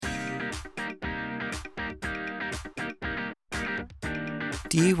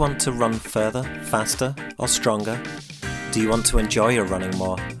Do you want to run further, faster, or stronger? Do you want to enjoy your running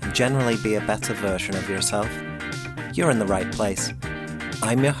more and generally be a better version of yourself? You're in the right place.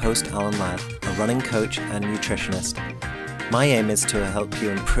 I'm your host, Alan Ladd, a running coach and nutritionist. My aim is to help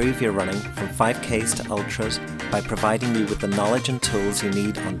you improve your running from 5Ks to ultras by providing you with the knowledge and tools you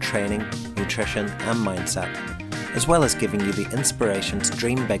need on training, nutrition, and mindset, as well as giving you the inspiration to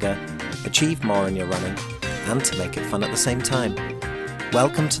dream bigger, achieve more in your running, and to make it fun at the same time.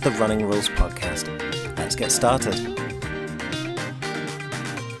 Welcome to the Running Rules Podcast. Let's get started.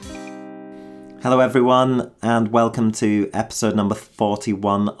 Hello everyone, and welcome to episode number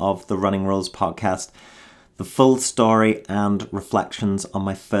 41 of the Running Rules Podcast. The full story and reflections on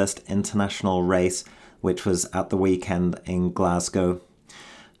my first international race, which was at the weekend in Glasgow.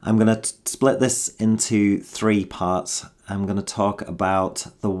 I'm going to split this into three parts. I'm going to talk about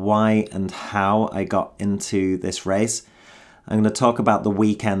the why and how I got into this race. I'm going to talk about the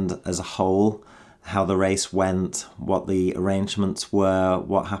weekend as a whole, how the race went, what the arrangements were,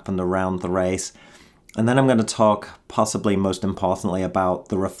 what happened around the race. And then I'm going to talk, possibly most importantly, about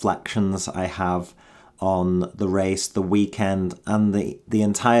the reflections I have on the race, the weekend, and the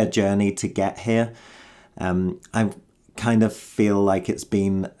entire journey to get here. I kind of feel like it's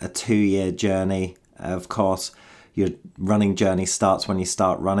been a 2-year journey. Of course, your running journey starts when you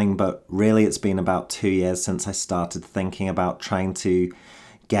start running, but really it's been about 2 years since I started thinking about trying to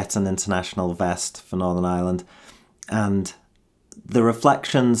get an international vest for Northern Ireland. And the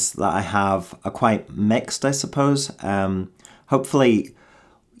reflections that I have are quite mixed, I suppose. Hopefully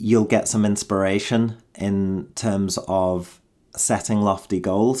you'll get some inspiration in terms of setting lofty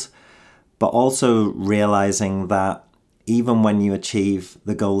goals, but also realizing that even when you achieve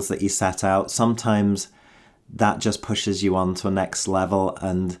the goals that you set out, sometimes that just pushes you on to a next level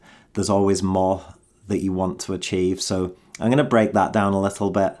and there's always more that you want to achieve. So I'm going to break that down a little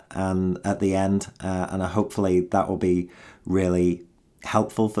bit and at the end, and hopefully that will be really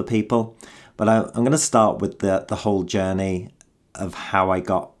helpful for people. But I'm going to start with the whole journey of how I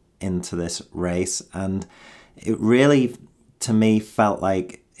got into this race. And it really, to me, felt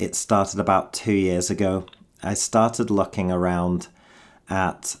like it started about 2 years ago. I started looking around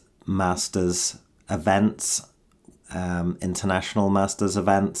at Masters events, international Masters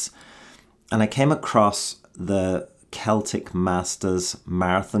events, and I came across the Celtic Masters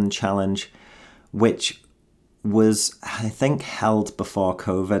Marathon Challenge, which was, I think, held before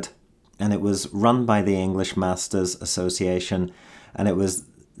COVID, and it was run by the English Masters Association, and it was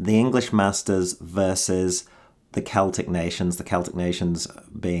the English Masters versus the Celtic nations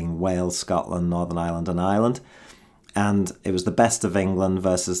being Wales, Scotland, Northern Ireland and Ireland. And it was the best of England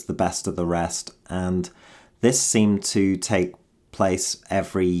versus the best of the rest. And this seemed to take place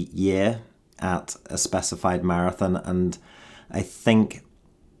every year at a specified marathon. And I think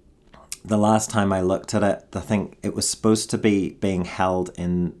the last time I looked at it, I think it was supposed to be being held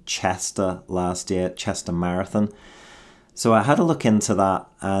in Chester last year, Chester Marathon. So I had a look into that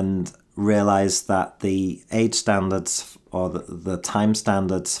and realised that the age standards or the time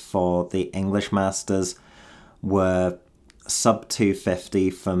standards for the English Masters were sub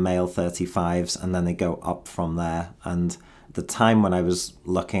 250 for male 35s, and then they go up from there. And the time when I was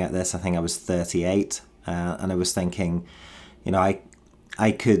looking at this, I think I was 38, and I was thinking, you know,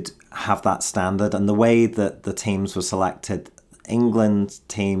 I could have that standard. And the way that the teams were selected, England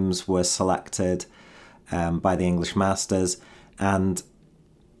teams were selected by the English Masters, and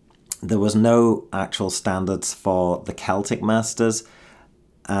there was no actual standards for the Celtic Masters,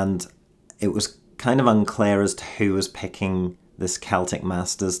 and it was kind of unclear as to who was picking this Celtic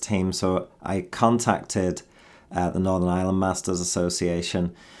Masters team. So I contacted the Northern Ireland Masters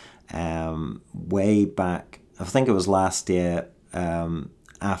Association way back, I think it was last year,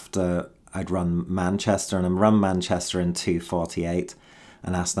 after I'd run Manchester, and I run Manchester in 2:48,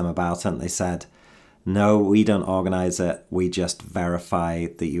 and asked them about it, and they said, no, we don't organise it, we just verify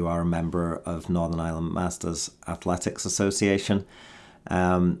that you are a member of Northern Ireland Masters Athletics Association.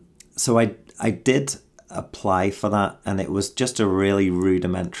 So I did apply for that, and it was just a really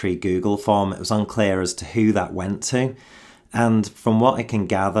rudimentary Google form. It was unclear as to who that went to, and from what I can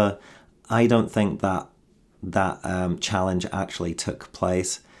gather, I don't think that challenge actually took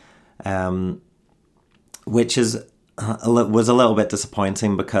place, which was a little bit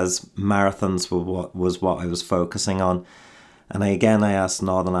disappointing because marathons was what I was focusing on. And I asked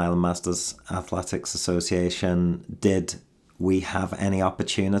Northern Ireland Masters Athletics Association, did we have any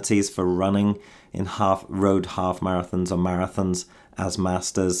opportunities for running in road half marathons or marathons as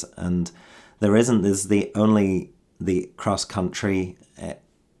masters? And there isn't. There's the cross country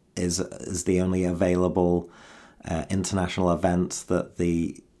is the only available international events that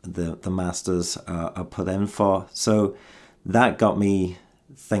the Masters are put in for. So that got me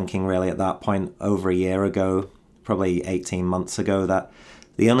thinking really at that point over a year ago, probably 18 months ago, that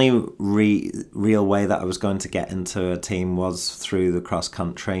the only real way that I was going to get into a team was through the cross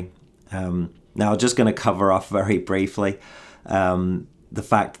country. Now, just going to cover off very briefly the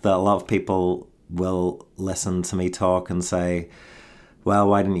fact that a lot of people will listen to me talk and say, well,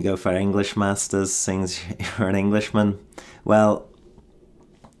 why didn't you go for English Masters, seeing as you're an Englishman? Well,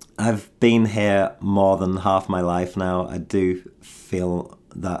 I've been here more than half my life now. I do feel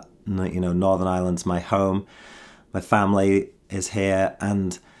that, Northern Ireland's my home. My family is here,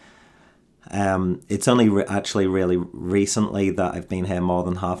 and it's only actually really recently that I've been here more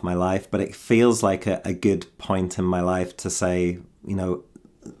than half my life, but it feels like a good point in my life to say,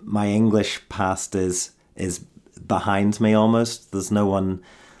 my English past is behind me almost. There's no one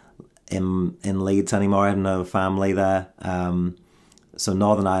in Leeds anymore. I have no family there. So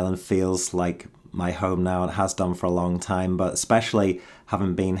Northern Ireland feels like my home now. It has done for a long time, but especially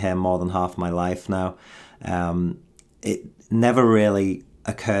having been here more than half my life now, it never really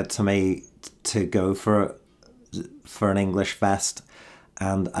occurred to me to go for an English vest.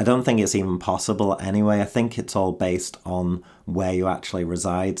 And I don't think it's even possible anyway. I think it's all based on where you actually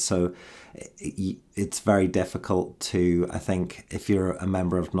reside. So it's very difficult to, I think, if you're a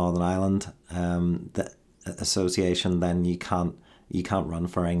member of Northern Ireland, the association, then you can't run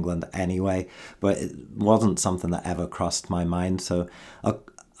for England anyway. But it wasn't something that ever crossed my mind. So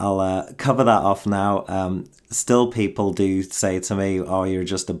I'll cover that off now. Still, people do say to me, "Oh, you're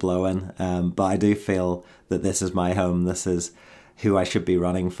just a blow-in," but I do feel that this is my home. This is who I should be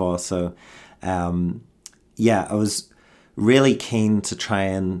running for. So, I was really keen to try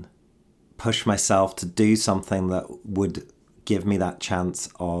and push myself to do something that would give me that chance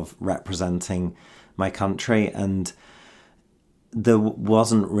of representing my country, and there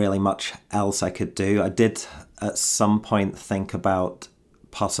wasn't really much else I could do. I did at some point think about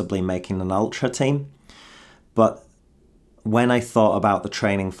possibly making an ultra team, but when I thought about the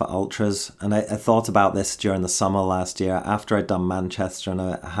training for ultras, and I thought about this during the summer last year after I'd done Manchester and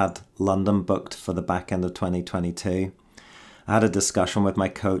I had London booked for the back end of 2022, I had a discussion with my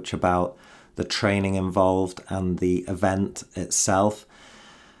coach about the training involved and the event itself,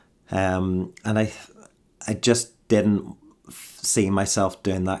 and I just didn't see myself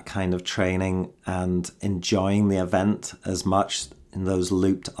doing that kind of training and enjoying the event as much in those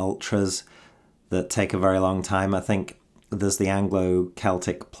looped ultras that take a very long time. I think there's the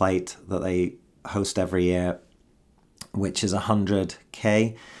Anglo-Celtic Plate that they host every year, which is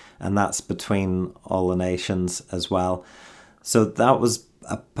 100k, and that's between all the nations as well. So that was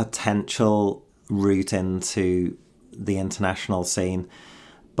a potential route into the international scene,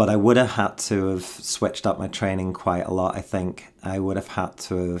 but I would have had to have switched up my training quite a lot. I think I would have had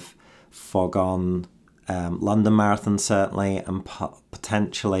to have foregone London Marathon certainly, and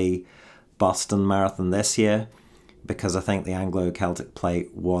potentially Boston Marathon this year, because I think the Anglo-Celtic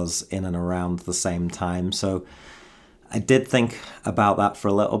Plate was in and around the same time. So I did think about that for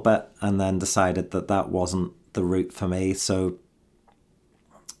a little bit and then decided that that wasn't the route for me. So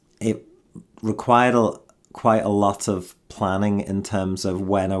it required quite a lot of planning in terms of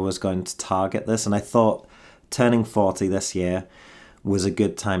when I was going to target this. And I thought turning 40 this year was a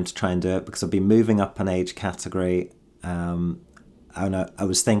good time to try and do it because I'd be moving up an age category. I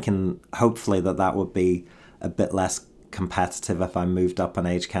was thinking hopefully that would be a bit less competitive if I moved up an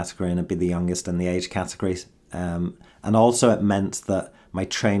age category and I'd be the youngest in the age categories. And also it meant that my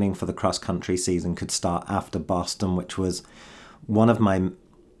training for the cross-country season could start after Boston, which was one of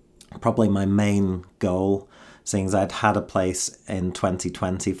probably my main goal, seeing as I'd had a place in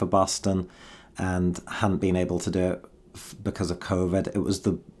 2020 for Boston and hadn't been able to do it because of COVID. It was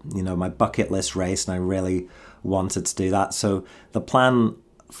my bucket list race and I really wanted to do that. So the plan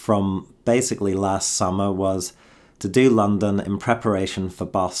from basically last summer was to do London in preparation for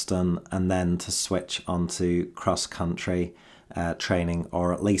Boston and then to switch onto cross-country training,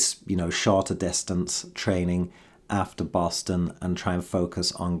 or at least, shorter distance training after Boston, and try and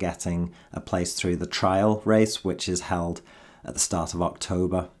focus on getting a place through the trial race, which is held at the start of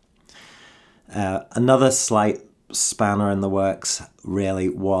October. Another slight spanner in the works really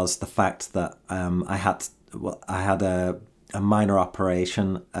was the fact that I had a minor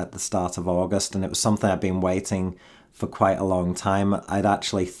operation at the start of August, and it was something I'd been waiting for quite a long time. I'd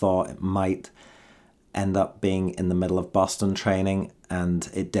actually thought it might end up being in the middle of Boston training, and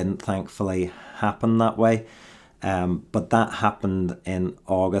it didn't thankfully happen that way. But that happened in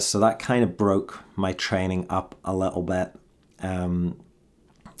August, so that kind of broke my training up a little bit.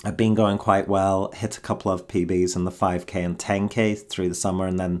 I've been going quite well, hit a couple of PBs in the 5K and 10K through the summer,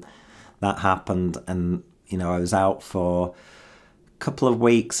 and then that happened, and I was out for a couple of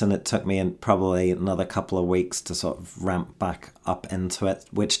weeks, and it took me probably another couple of weeks to sort of ramp back up into it,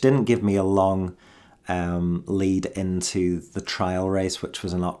 which didn't give me a long lead into the trial race, which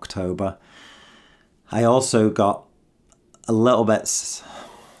was in October. I also got a little bit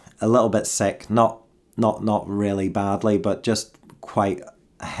sick, not really badly, but just quite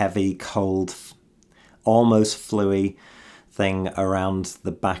a heavy cold, almost flu-y thing around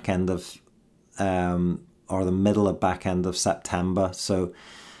the back end of or the middle of back end of September. So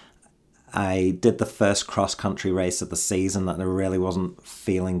I did the first cross-country race of the season and I really wasn't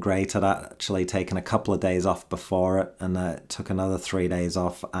feeling great. I'd actually taken a couple of days off before it, and I took another 3 days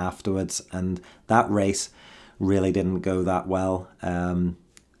off afterwards, and that race really didn't go that well.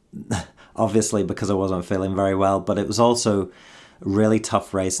 Obviously because I wasn't feeling very well, but it was also a really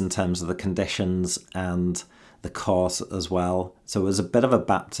tough race in terms of the conditions and the course as well. So it was a bit of a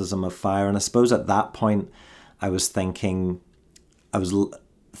baptism of fire, and I suppose at that point I was thinking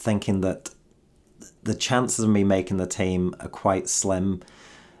that the chances of me making the team are quite slim,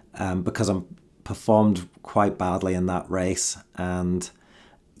 because I performed quite badly in that race, and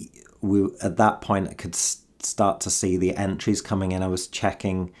at that point I could start to see the entries coming in. I was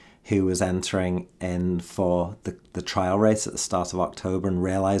checking who was entering in for the trial race at the start of October and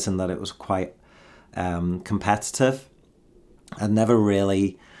realising that it was quite competitive. I never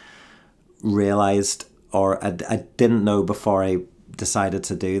really realised, or I didn't know before I decided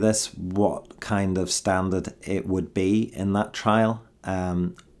to do this, what kind of standard it would be in that trial.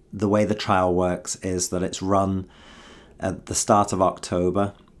 The way the trial works is that it's run at the start of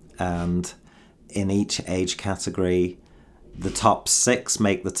October, and in each age category the top 6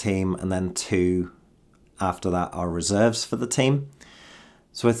 make the team, and then 2 after that are reserves for the team.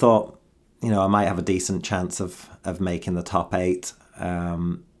 So I thought, I might have a decent chance of making the top 8.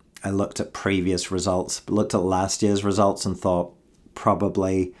 I looked at previous results, looked at last year's results, and thought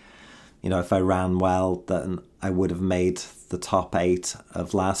probably, if I ran well, then I would have made the top 8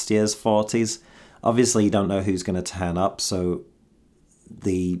 of last year's 40s. Obviously, you don't know who's going to turn up, so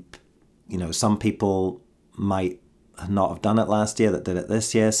some people might not have done it last year that did it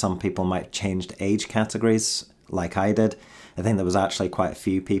this year. Some people might have changed age categories like I did. I think there was actually quite a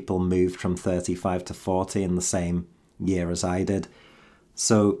few people moved from 35 to 40 in the same year as I did.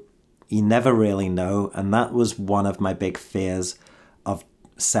 So you never really know, and that was one of my big fears of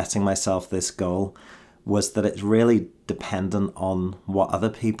setting myself this goal, was that it's really dependent on what other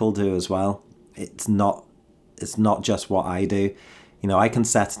people do as well. It's not just what I do. I can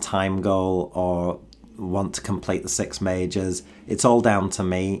set a time goal or want to complete the 6 majors. It's all down to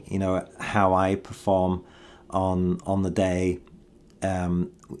me, how I perform on the day.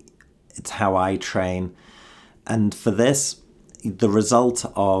 It's how I train. And for this, the result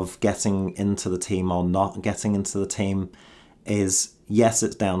of getting into the team or not getting into the team is, yes,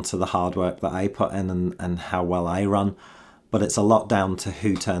 it's down to the hard work that I put in and how well I run, but it's a lot down to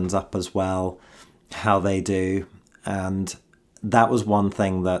who turns up as well, how they do. And that was one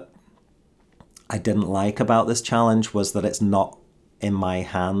thing that I didn't like about this challenge, was that it's not in my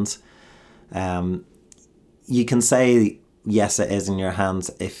hands. You can say, yes, it is in your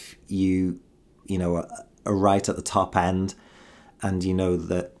hands if you are right at the top end, and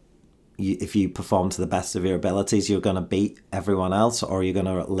that if you perform to the best of your abilities, you're going to beat everyone else, or you're going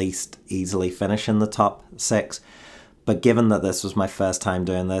to at least easily finish in the top 6. But given that this was my first time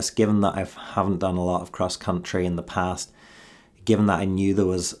doing this, given that I haven't done a lot of cross country in the past, given that I knew there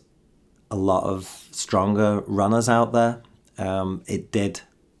was a lot of stronger runners out there, it did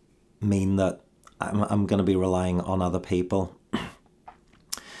mean that I'm going to be relying on other people.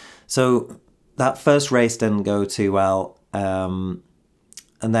 So that first race didn't go too well, and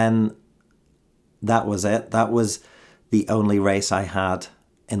then that was it. That was the only race I had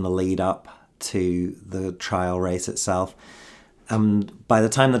in the lead up to the trial race itself. And by the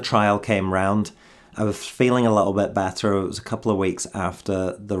time the trial came round, I was feeling a little bit better. It was a couple of weeks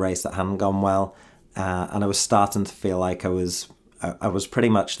after the race that hadn't gone well, and I was starting to feel like I was pretty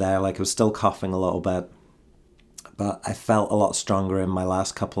much there. Like I was still coughing a little bit, but I felt a lot stronger in my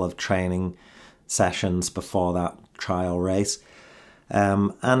last couple of training sessions before that trial race.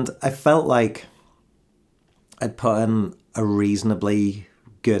 And I felt like I'd put in a reasonably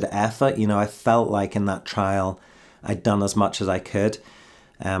good effort. I felt like in that trial I'd done as much as I could.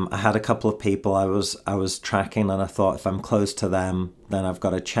 I had a couple of people I was tracking, and I thought if I'm close to them, then I've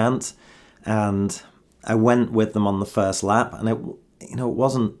got a chance. And I went with them on the first lap, and it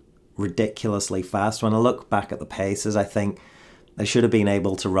wasn't ridiculously fast. When I look back at the paces, I think I should have been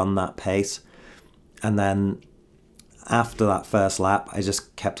able to run that pace. And then after that first lap, I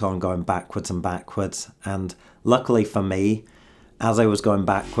just kept on going backwards and backwards. And luckily for me, as I was going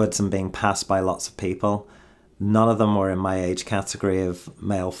backwards and being passed by lots of people, none of them were in my age category of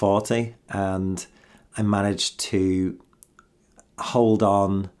male 40. And I managed to hold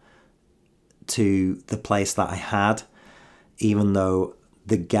on to the place that I had, even though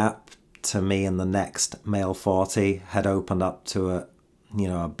the gap to me and the next male 40 had opened up to a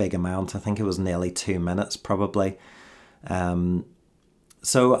big amount. I think it was nearly 2 minutes probably. So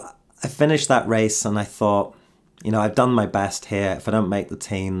I finished that race and I thought, I've done my best here. If I don't make the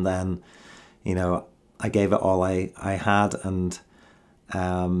team, then, I gave it all I had. And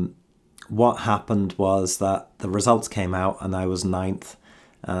what happened was that the results came out and I was 9th.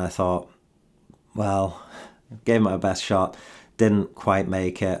 And I thought, well, gave it my best shot. Didn't quite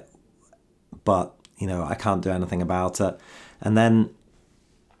make it, but, I can't do anything about it. And then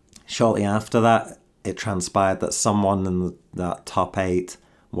shortly after that, it transpired that someone in that top 8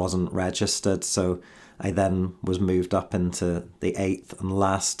 wasn't registered. So I then was moved up into the 8th and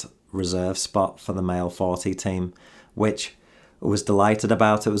last reserve spot for the male 40 team, which I was delighted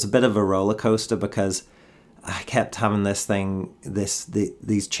about. It was a bit of a roller coaster because I kept having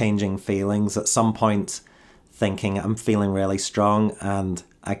these changing feelings. At some point thinking I'm feeling really strong and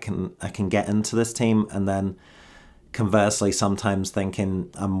I can get into this team, and then conversely sometimes thinking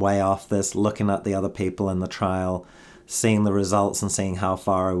I'm way off this, looking at the other people in the trial, seeing the results and seeing how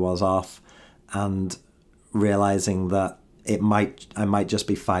far I was off, and realizing that I might just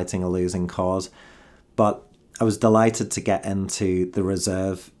be fighting a losing cause. But I was delighted to get into the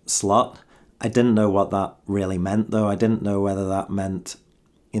reserve slot. I didn't know what that really meant though. I didn't know whether that meant,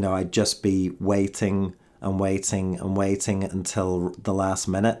 I'd just be waiting and waiting and waiting until the last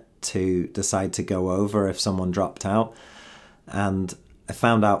minute to decide to go over if someone dropped out. And I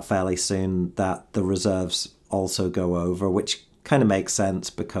found out fairly soon that the reserves also go over, which kind of makes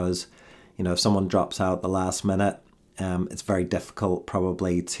sense because, if someone drops out the last minute, it's very difficult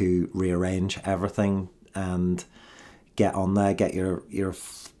probably to rearrange everything and get on there, get your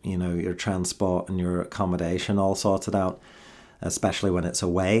transport and your accommodation all sorted out, especially when it's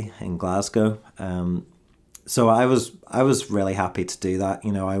away in Glasgow. So I was really happy to do that.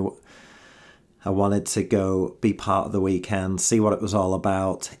 I wanted to go be part of the weekend, see what it was all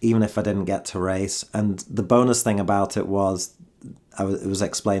about, even if I didn't get to race. And the bonus thing about it was, it was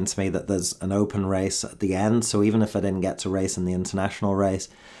explained to me that there's an open race at the end. So even if I didn't get to race in the international race,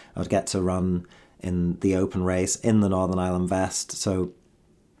 I would get to run in the open race in the Northern Ireland Vest. So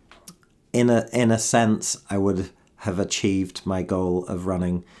in a sense, I would have achieved my goal of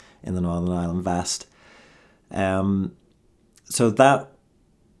running in the Northern Ireland Vest. So that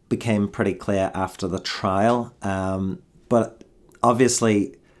became pretty clear after the trial. But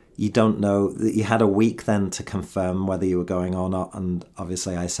obviously you don't know. You had a week then to confirm whether you were going or not. And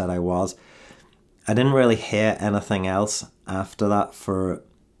obviously I said I was. I didn't really hear anything else after that for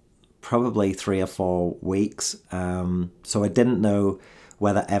probably 3 or 4 weeks. So I didn't know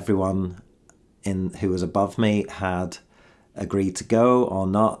whether everyone who was above me had agreed to go or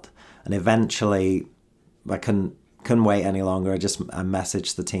not. And eventually I couldn't wait any longer. I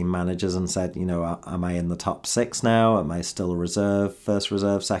messaged the team managers and said, am I in the top 6 now? Am I still a reserve, first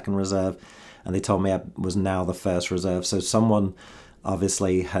reserve, second reserve? And they told me I was now the first reserve. So someone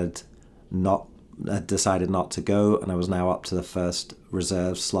obviously had decided not to go, and I was now up to the first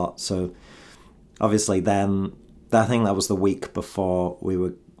reserve slot. So obviously then, I think that was the week before we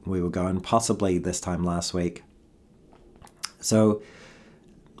were going, possibly this time last week. So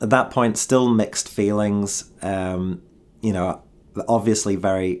at that point, still mixed feelings. Obviously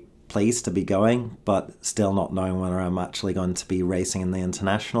very pleased to be going, but still not knowing whether I'm actually going to be racing in the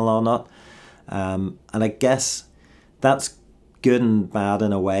international or not. And I guess that's good and bad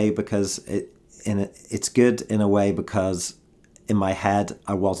in a way, because it's good in a way because in my head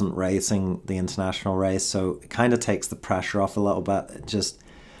I wasn't racing the international race, so it kind of takes the pressure off a little bit. It just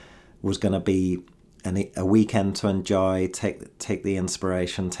was going to be a weekend to enjoy, take the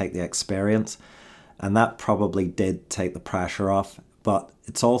inspiration, take the experience, and that probably did take the pressure off. But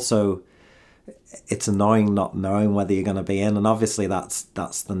it's annoying not knowing whether you're going to be in, and obviously that's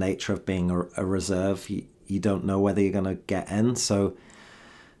the nature of being a reserve. You don't know whether you're going to get in, so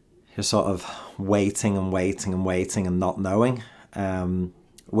you're sort of waiting and waiting and waiting and not knowing,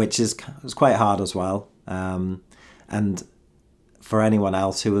 which is quite hard as well. And for anyone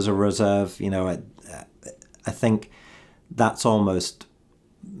else who was a reserve, I think that's almost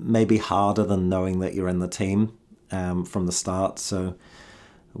maybe harder than knowing that you're in the team from the start. So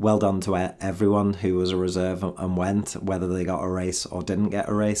well done to everyone who was a reserve and went, whether they got a race or didn't get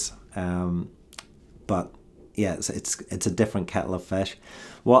a race. But yeah, it's a different kettle of fish.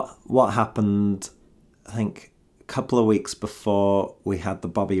 What happened, I think, a couple of weeks before we had the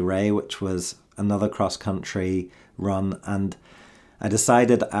Bobby Ray, which was another cross-country run, and I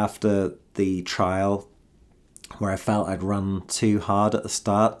decided after the trial where I felt I'd run too hard at the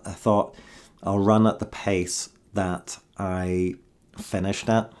start, I thought I'll run at the pace that I finished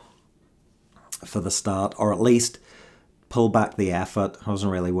at for the start, or at least pull back the effort. I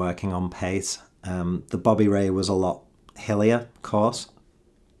wasn't really working on pace. The Bobby Ray was a lot hillier course.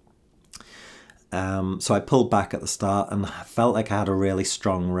 So I pulled back at the start and felt like I had a really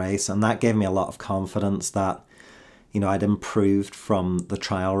strong race, and that gave me a lot of confidence that, I'd improved from the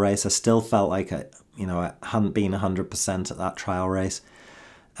trial race. I still felt like I hadn't been 100% at that trial race,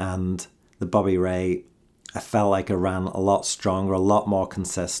 and the Bobby Ray, I felt like I ran a lot stronger, a lot more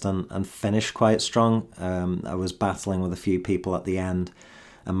consistent, and finished quite strong. I was battling with a few people at the end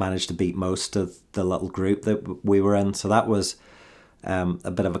and managed to beat most of the little group that we were in. So that was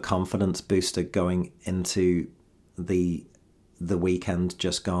a bit of a confidence booster going into the weekend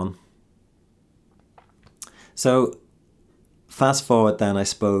just gone. So fast forward then, I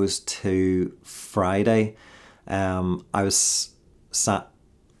suppose, to Friday. I was sat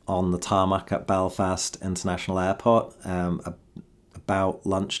on the tarmac at Belfast International Airport about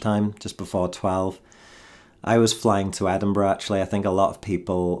lunchtime, just before 12. I was flying to Edinburgh, actually. I think a lot of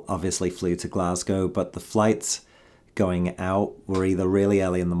people obviously flew to Glasgow, but the flights going out were either really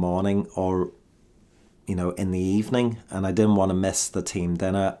early in the morning or, in the evening. And I didn't want to miss the team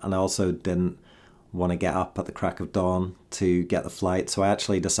dinner, and I also didn't want to get up at the crack of dawn to get the flight. So I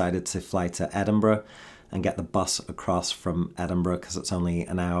actually decided to fly to Edinburgh and get the bus across from Edinburgh, because it's only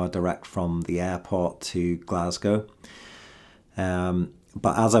an hour direct from the airport to Glasgow.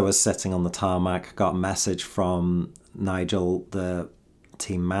 But as I was sitting on the tarmac, I got a message from Nigel, the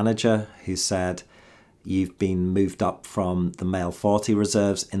team manager, who said, "You've been moved up from the male 40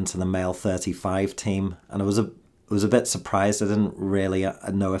 reserves into the male 35 team." And I was a bit surprised. I didn't really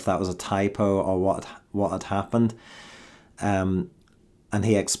know if that was a typo or what had happened. And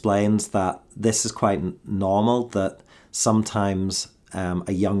he explains that this is quite normal, that sometimes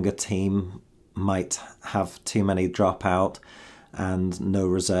a younger team might have too many drop out and no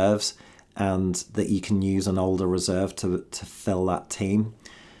reserves, and that you can use an older reserve to fill that team.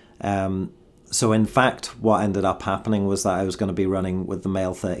 So in fact, what ended up happening was that I was going to be running with the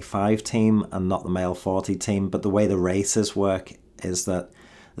male 35 team and not the male 40 team. But the way the races work is that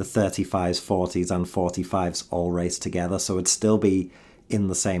the 35s, 40s and 45s all race together. So it'd still be in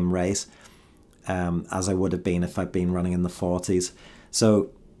the same race as I would have been if I'd been running in the 40s.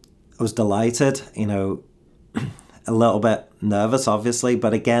 So I was delighted, a little bit nervous, obviously.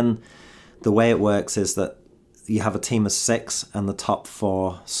 But again, the way it works is that you have a team of 6 and the top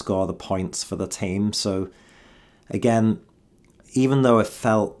 4 score the points for the team. So again, even though it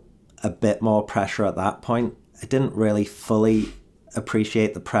felt a bit more pressure at that point, I didn't really fully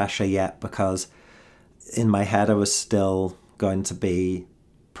appreciate the pressure yet, because in my head I was still going to be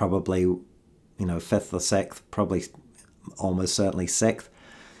probably, 5th or 6th, probably almost certainly 6th,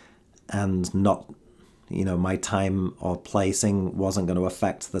 and not, my time or placing wasn't going to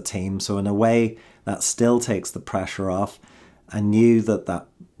affect the team. So in a way, that still takes the pressure off. I knew that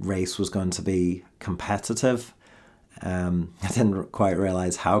race was going to be competitive. I didn't quite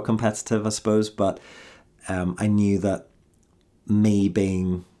realize how competitive, I suppose, but I knew that me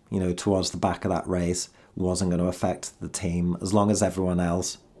being, towards the back of that race wasn't going to affect the team. As long as everyone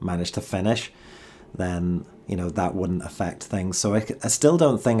else managed to finish, then, that wouldn't affect things. So I still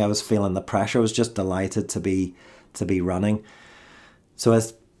don't think I was feeling the pressure. I was just delighted to be running. So I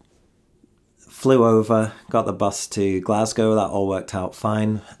flew over, got the bus to Glasgow. That all worked out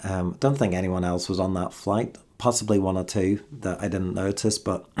fine. Don't think anyone else was on that flight. Possibly one or two that I didn't notice,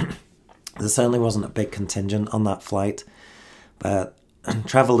 but there certainly wasn't a big contingent on that flight. But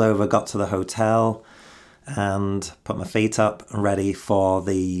travelled over, got to the hotel, and put my feet up, ready for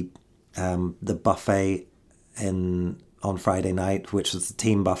the buffet on Friday night, which was the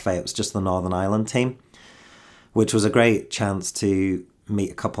team buffet. It was just the Northern Ireland team, which was a great chance to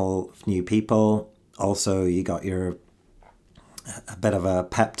meet a couple of new people. Also, you got a bit of a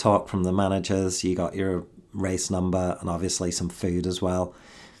pep talk from the managers. You got your race number and obviously some food as well.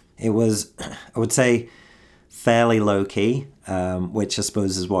 It was, I would say, fairly low key, which I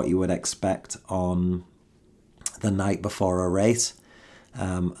suppose is what you would expect on the night before a race.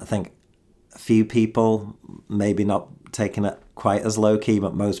 I think a few people maybe not taking it quite as low key,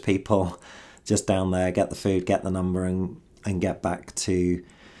 but most people just down there, get the food, get the number, and get back to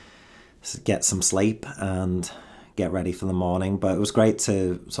get some sleep and get ready for the morning. But it was great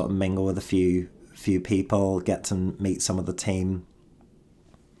to sort of mingle with a few people, get to meet some of the team.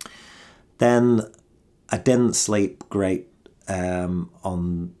 Then I didn't sleep great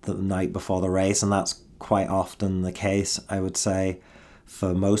on the night before the race, and that's quite often the case, I would say,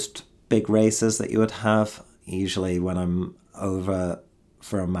 for most big races that you would have. Usually when I'm over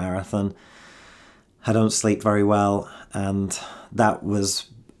for a marathon, I don't sleep very well, and that was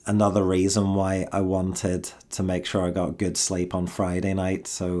another reason why I wanted to make sure I got good sleep on Friday night,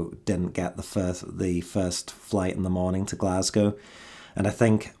 so didn't get the first flight in the morning to Glasgow. And I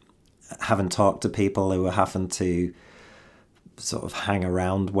think, having talked to people who were having to sort of hang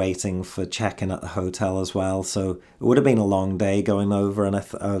around waiting for check-in at the hotel as well, so it would have been a long day going over, and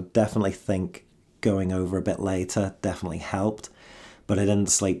I definitely think going over a bit later definitely helped. But I didn't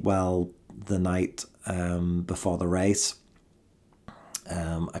sleep well the night before the race.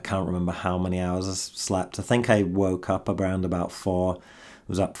 I can't remember how many hours I slept. I think I woke up around about 4,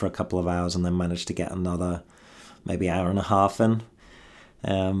 was up for a couple of hours, and then managed to get another maybe hour and a half in.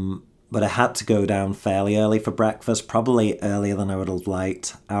 But I had to go down fairly early for breakfast, probably earlier than I would have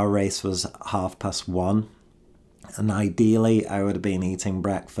liked. Our race was 1:30, and ideally I would have been eating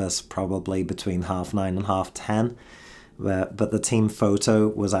breakfast probably between 9:30 and 10:30. But the team photo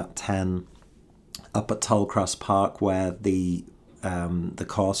was at 10 up at Tollcross Park, where the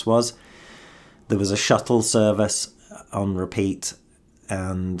course was. There was a shuttle service on repeat,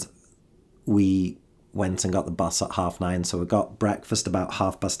 and we went and got the bus at 9:30, so we got breakfast about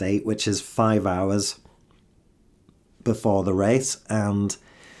 8:30, which is 5 hours before the race. And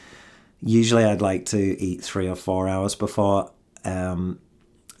usually I'd like to eat 3 or 4 hours before, and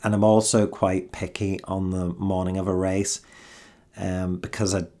I'm also quite picky on the morning of a race,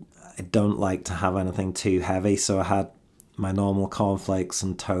 because I don't like to have anything too heavy. So I had my normal cornflakes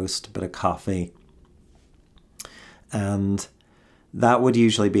and toast, a bit of coffee, and that would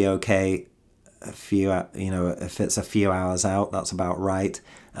usually be okay. If it's a few hours out, that's about right.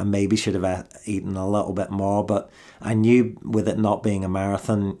 And maybe should have eaten a little bit more, but I knew with it not being a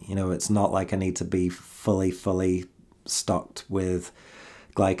marathon, it's not like I need to be fully stocked with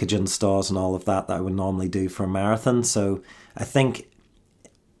glycogen stores and all of that I would normally do for a marathon. So I think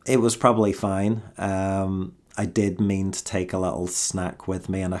it was probably fine. I did mean to take a little snack with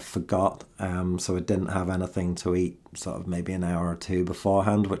me, and I forgot, so I didn't have anything to eat sort of maybe an hour or two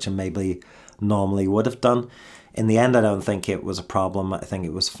beforehand, which I maybe normally would have done. In the end, I don't think it was a problem. I think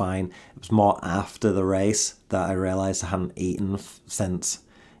it was fine. It was more after the race that I realised I hadn't eaten since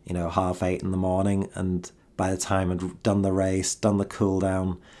 8:30 in the morning, and by the time I'd done the race, done the cool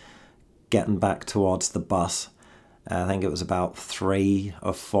down, getting back towards the bus, I think it was about 3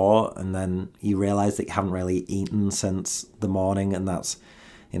 or 4, and then you realise that you haven't really eaten since the morning, and that's,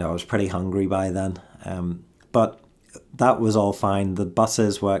 I was pretty hungry by then. But that was all fine. The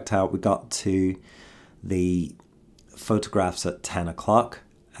buses worked out. We got to the photographs at 10 o'clock,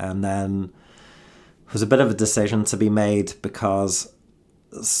 and then it was a bit of a decision to be made, because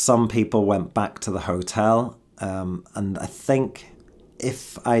some people went back to the hotel, and I think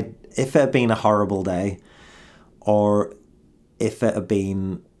if it had been a horrible day, or if it had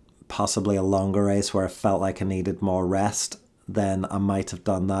been possibly a longer race where I felt like I needed more rest, then I might have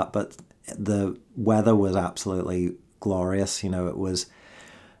done that. But the weather was absolutely glorious. It was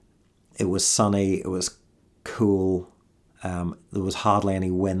sunny, it was cool, there was hardly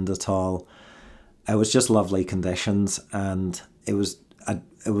any wind at all. It was just lovely conditions, and it was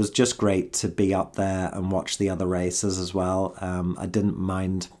just great to be up there and watch the other races as well. I didn't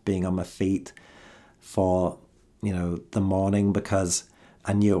mind being on my feet for the morning, because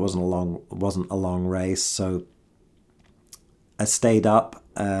I knew it wasn't a long race. So I stayed up,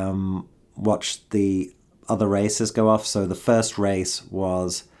 watched the other races go off. So the first race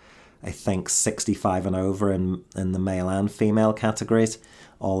was, I think, 65 and over in the male and female categories,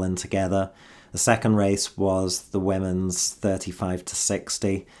 all in together. The second race was the women's 35 to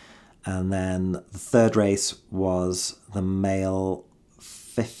 60, and then the third race was the male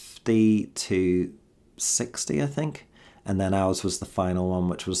 50 to 60, I think, and then ours was the final one,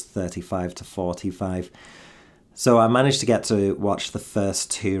 which was 35 to 45. So I managed to get to watch the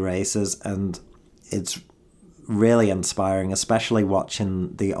first 2 races, and it's really inspiring, especially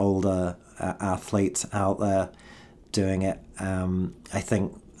watching the older athletes out there doing it. I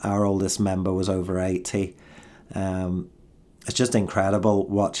think our oldest member was over 80. It's just incredible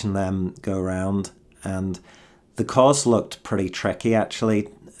watching them go around, and the course looked pretty tricky, actually.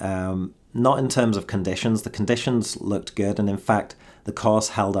 Not in terms of conditions. The conditions looked good, and in fact the course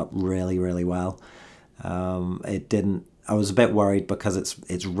held up really, really well. It didn't I was a bit worried because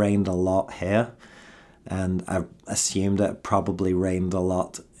it's rained a lot here, and I assumed it probably rained a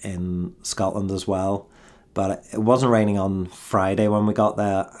lot in Scotland as well. But it wasn't raining on Friday when we got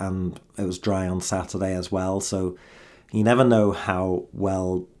there, and it was dry on Saturday as well. So you never know how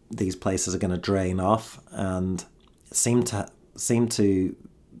well these places are going to drain off, and it seemed to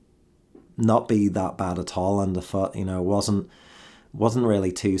not be that bad at all underfoot. It wasn't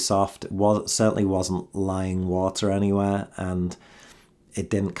really too soft. It certainly wasn't lying water anywhere, and it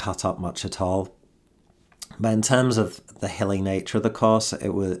didn't cut up much at all. But in terms of the hilly nature of the course, it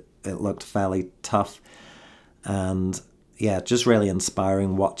looked fairly tough, and yeah, just really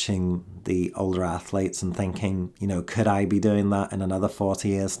inspiring watching the older athletes and thinking, could I be doing that in another 40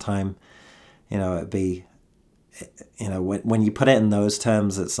 years' time? It'd be, when you put it in those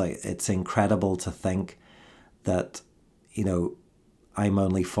terms, it's like, it's incredible to think that, I'm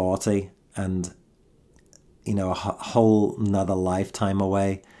only 40 and, a whole nother lifetime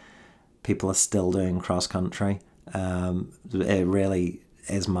away, people are still doing cross country. It really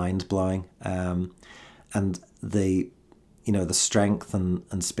is mind blowing. And the strength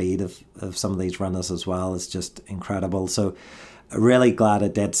and speed of some of these runners as well is just incredible. So really glad I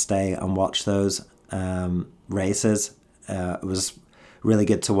did stay and watch those races. It was really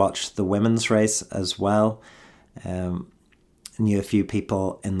good to watch the women's race as well. Knew a few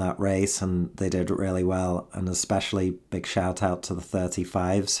people in that race and they did really well, and especially big shout out to the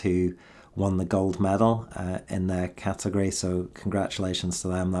 35s who won the gold medal in their category. So congratulations to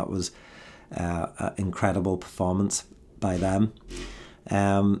them. That was an incredible performance by them.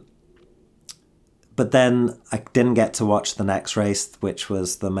 But then I didn't get to watch the next race, which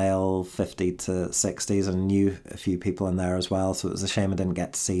was the male 50 to 60s, and knew a few people in there as well, so it was a shame I didn't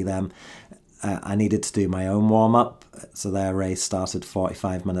get to see them. I needed to do my own warm-up, so their race started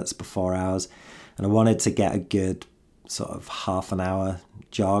 45 minutes before ours, and I wanted to get a good sort of half an hour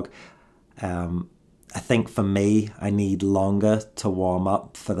jog. I think for me, I need longer to warm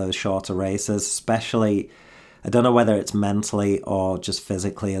up for those shorter races, especially, I don't know whether it's mentally or just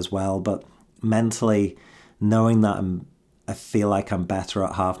physically as well, but mentally knowing that I feel like I'm better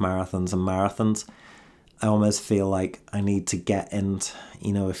at half marathons and marathons, I almost feel like I need to get into,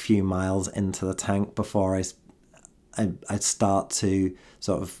 a few miles into the tank before I start to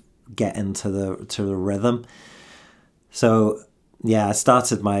sort of get into the rhythm. So yeah, I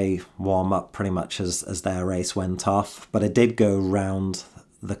started my warm up pretty much as their race went off, but I did go round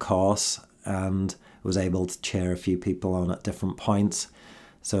the course and was able to cheer a few people on at different points.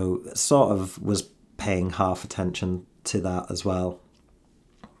 So sort of was paying half attention to that as well.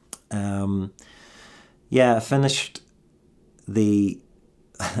 I finished the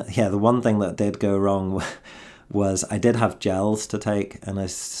one thing that did go wrong was I did have gels to take, and I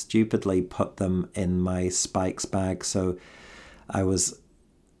stupidly put them in my spikes bag. So I was,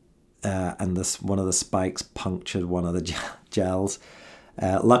 and one of the spikes punctured one of the gels.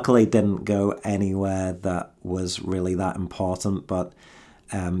 Luckily didn't go anywhere that was really that important, but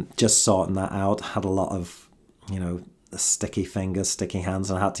just sorting that out, had a lot of, sticky fingers, sticky hands,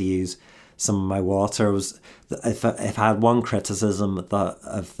 and I had to use some of my water. If I had one criticism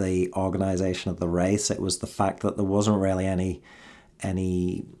of the organisation of the race, it was the fact that there wasn't really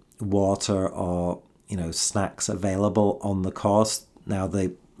any water or snacks available on the course. Now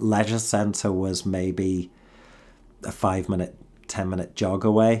the leisure centre was maybe a 5-minute, 10-minute jog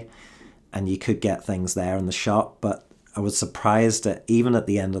away, and you could get things there in the shop, but I was surprised that even at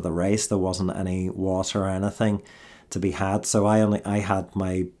the end of the race there wasn't any water or anything to be had. So I had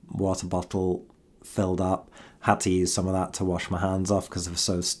my water bottle filled up, had to use some of that to wash my hands off because it was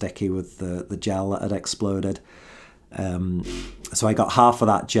so sticky with the gel that had exploded. So I got half of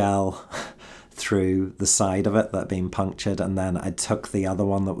that gel through the side of it that had been punctured, and then I took the other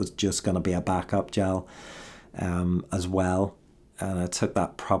one that was just going to be a backup gel as well. And I took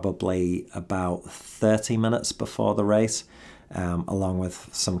that probably about 30 minutes before the race, along with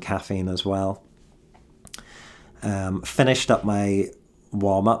some caffeine as well. Finished up my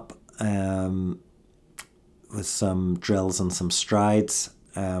warm-up with some drills and some strides,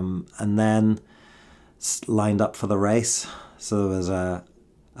 and then lined up for the race. So there was a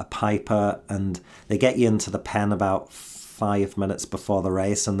piper, and they get you into the pen about 5 minutes before the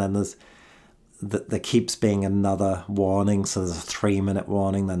race, and then there keeps being another warning. So there's a 3-minute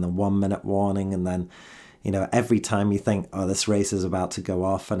warning, then the 1-minute warning, and then every time you think, oh, this race is about to go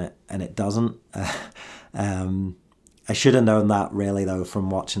off, and it doesn't. I should have known that really though from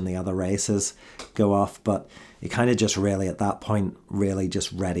watching the other races go off, but you're kind of just really at that point really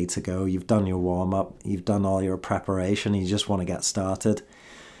just ready to go. You've done your warm up, you've done all your preparation, you just want to get started.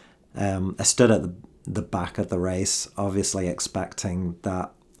 I stood at the back of the race, obviously expecting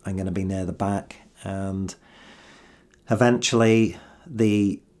that I'm going to be near the back. And eventually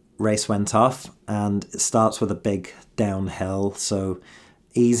the race went off, and it starts with a big downhill, so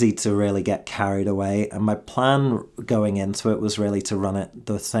easy to really get carried away. And my plan going into it was really to run it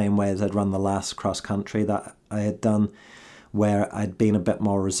the same way as I'd run the last cross country that I had done, where I'd been a bit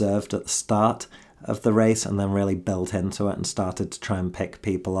more reserved at the start of the race and then really built into it and started to try and pick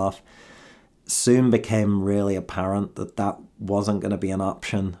people off. Soon became really apparent that that wasn't going to be an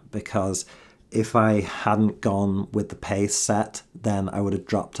option, because if I hadn't gone with the pace set, then I would have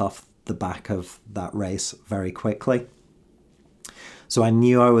dropped off the back of that race very quickly. So I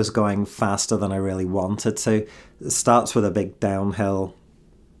knew I was going faster than I really wanted to. It starts with a big downhill,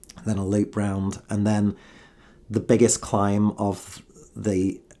 then a loop round, and then the biggest climb of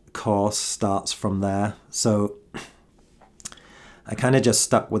the course starts from there. So I kind of just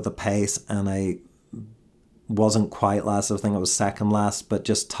stuck with the pace, and I wasn't quite last. I think it was second last, but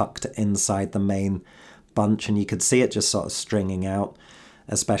just tucked inside the main bunch, and you could see it just sort of stringing out,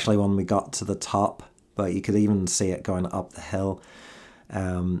 especially when we got to the top, but you could even see it going up the hill.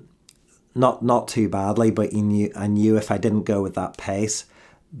 Not too badly, but I knew if I didn't go with that pace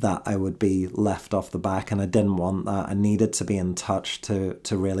that I would be left off the back, and I didn't want that. I needed to be in touch to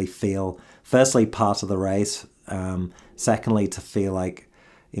really feel, firstly, part of the race, secondly, to feel like,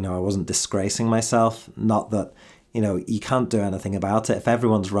 I wasn't disgracing myself. Not that, you can't do anything about it. If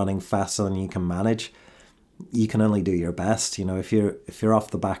everyone's running faster than you can manage, you can only do your best. If you're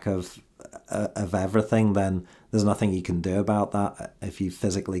off the back of everything, then there's nothing you can do about that if you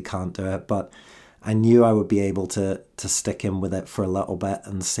physically can't do it. But I knew I would be able to stick in with it for a little bit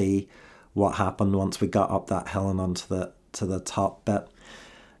and see what happened once we got up that hill and onto the top bit.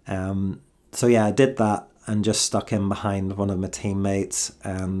 So yeah, I did that and just stuck in behind one of my teammates,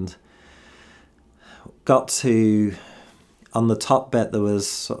 and got to, on the top bit, there was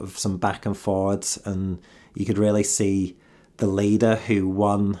sort of some back and forwards, and you could really see the leader, who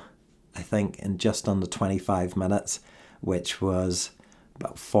won, I think, in just under 25 minutes, which was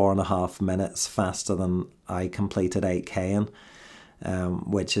about 4.5 minutes faster than I completed 8K in,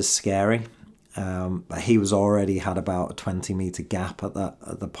 which is scary. But he was already had about a 20-meter gap at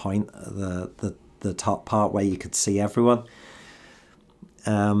the point, the top part where you could see everyone.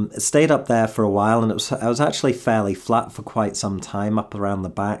 It stayed up there for a while, and I was actually fairly flat for quite some time up around the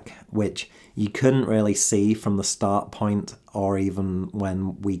back, which you couldn't really see from the start point or even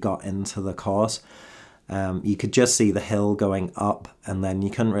when we got into the course. You could just see the hill going up, and then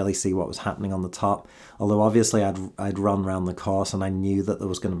you couldn't really see what was happening on the top. Although obviously I'd run around the course, and I knew that there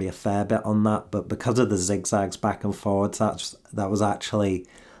was going to be a fair bit on that, but because of the zigzags back and forwards, that was actually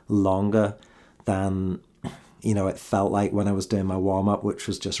longer than it felt like when I was doing my warm-up, which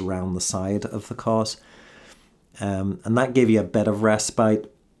was just round the side of the course. And that gave you a bit of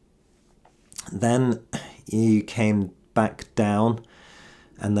respite. Then you came back down,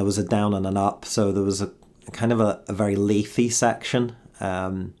 and there was a down and an up, so there was a kind of a very leafy section,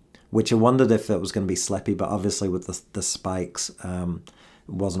 which I wondered if it was going to be slippy, but obviously with the spikes, it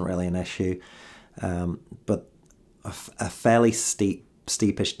wasn't really an issue. But a fairly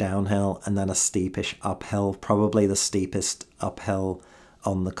steepish downhill, and then a steepish uphill, probably the steepest uphill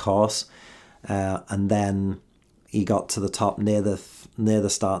on the course. And then he got to the top near the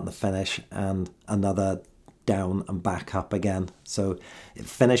start and the finish, and another down and back up again. So it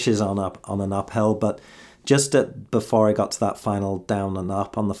finishes on an uphill, but just before I got to that final down and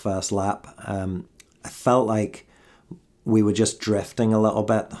up on the first lap, I felt like we were just drifting a little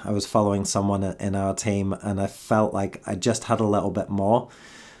bit. I was following someone in our team, and I felt like I just had a little bit more,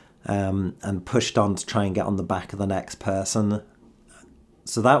 and pushed on to try and get on the back of the next person.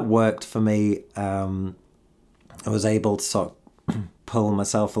 So that worked for me. I was able to sort of pull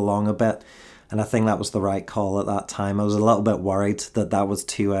myself along a bit, and I think that was the right call at that time. I was a little bit worried that was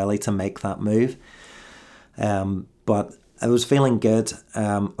too early to make that move, but I was feeling good.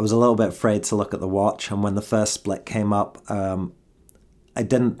 I was a little bit afraid to look at the watch, and when the first split came up, I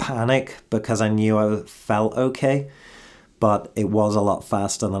didn't panic because I knew I felt okay, but it was a lot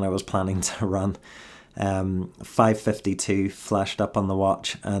faster than I was planning to run. 5:52 flashed up on the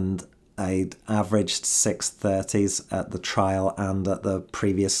watch, and I'd averaged 6:30s at the trial and at the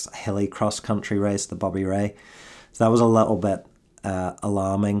previous hilly cross-country race, the Bobby Ray. So that was a little bit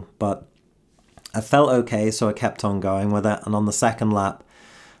alarming, but I felt okay, so I kept on going with it. And on the second lap,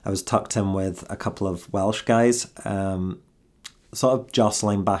 I was tucked in with a couple of Welsh guys, sort of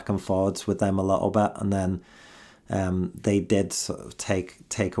jostling back and forwards with them a little bit, and then they did sort of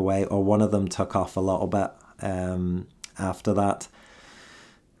take away, or one of them took off a little bit after that.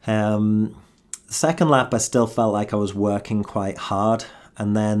 The second lap, I still felt like I was working quite hard.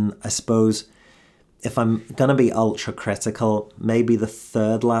 And then I suppose if I'm going to be ultra critical, maybe the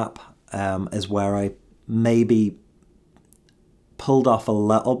third lap is where I maybe pulled off a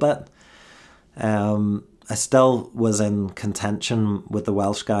little bit. I still was in contention with the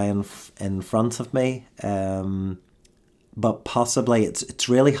Welsh guy in front of me, but possibly it's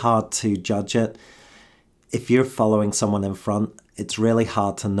really hard to judge it. If you're following someone in front, it's really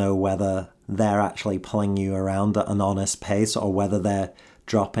hard to know whether they're actually pulling you around at an honest pace or whether they're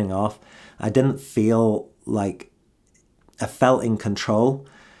dropping off. I didn't feel like I felt in control,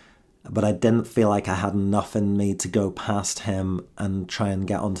 but I didn't feel like I had enough in me to go past him and try and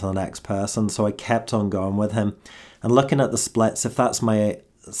get onto the next person. So I kept on going with him. And looking at the splits, if that's my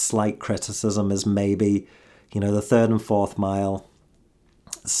slight criticism, is maybe, the third and fourth mile,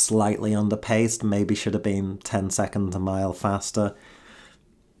 slightly underpaced, maybe should have been 10 seconds a mile faster.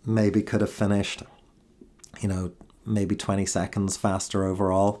 Maybe could have finished, maybe 20 seconds faster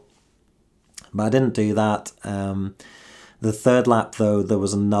overall. But I didn't do that. The third lap, though, there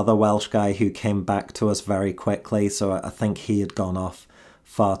was another Welsh guy who came back to us very quickly, so I think he had gone off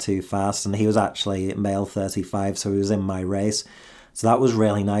far too fast, and he was actually male 35, so he was in my race. So that was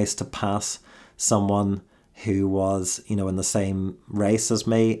really nice to pass someone who was, in the same race as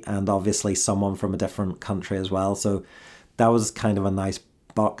me, and obviously someone from a different country as well. So that was kind of a nice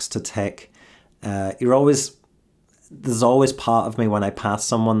box to tick. There's always part of me when I pass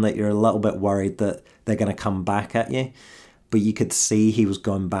someone that you're a little bit worried that they're going to come back at you. But you could see he was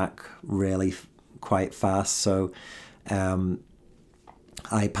going back really quite fast. So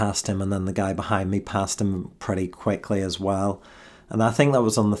I passed him, and then the guy behind me passed him pretty quickly as well. And I think that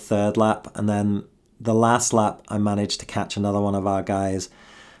was on the third lap. And then the last lap, I managed to catch another one of our guys.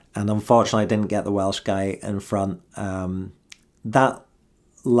 And unfortunately, I didn't get the Welsh guy in front. That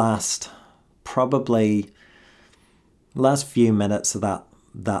last few minutes of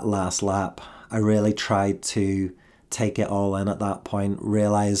that last lap, I really tried to take it all in at that point,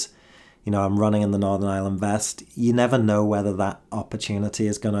 realize, I'm running in the Northern Ireland Vest. You never know whether that opportunity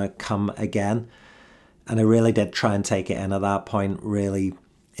is going to come again. And I really did try and take it in at that point, really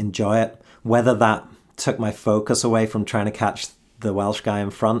enjoy it. Whether that took my focus away from trying to catch the Welsh guy in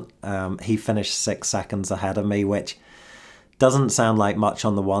front, he finished 6 seconds ahead of me, which doesn't sound like much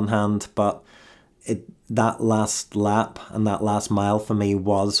on the one hand, but that last lap and that last mile for me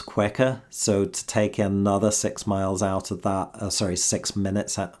was quicker. So to take another 6 miles out of that,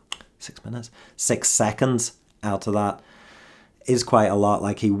 6 seconds out of that is quite a lot.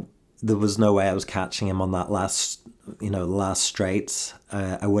 Like there was no way I was catching him on that last straights.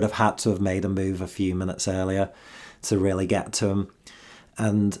 I would have had to have made a move a few minutes earlier to really get to him.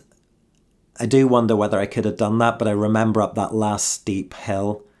 And I do wonder whether I could have done that, but I remember up that last steep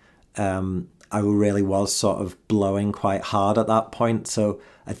hill, I really was sort of blowing quite hard at that point. So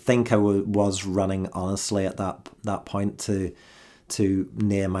I think I was running honestly at that point to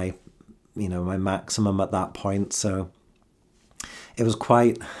near my, my maximum at that point. So it was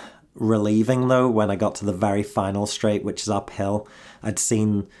quite relieving though when I got to the very final straight, which is uphill. I'd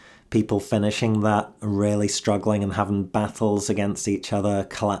seen people finishing that really struggling and having battles against each other,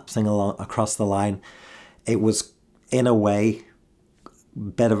 collapsing along across the line. It was, in a way,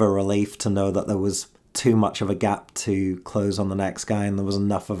 bit of a relief to know that there was too much of a gap to close on the next guy, and there was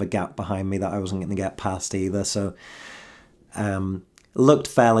enough of a gap behind me that I wasn't going to get past either. So looked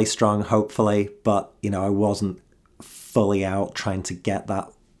fairly strong, hopefully, but I wasn't fully out trying to get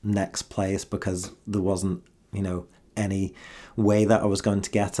that next place because there wasn't any way that I was going to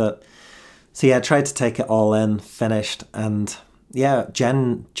get it. So yeah, I tried to take it all in, finished, and yeah,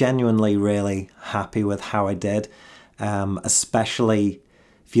 genuinely really happy with how I did. Especially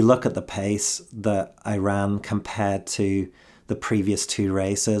if you look at the pace that I ran compared to the previous 2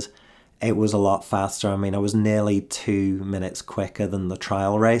 races, it was a lot faster. I mean, I was nearly 2 minutes quicker than the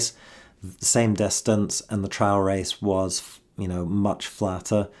trial race. The same distance, and the trial race was, much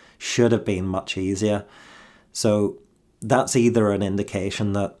flatter, should have been much easier. So that's either an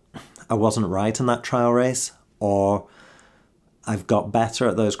indication that I wasn't right in that trial race, or I've got better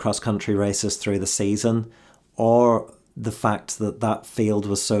at those cross-country races through the season, or the fact that field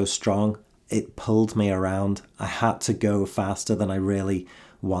was so strong, it pulled me around. I had to go faster than I really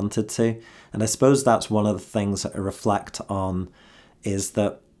wanted to. And I suppose that's one of the things that I reflect on, is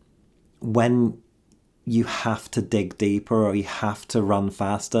that when you have to dig deeper or you have to run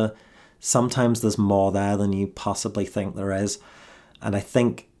faster, sometimes there's more there than you possibly think there is. And I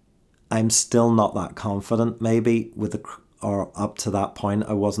think I'm still not that confident maybe or up to that point,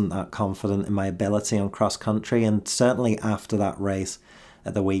 I wasn't that confident in my ability on cross country. And certainly after that race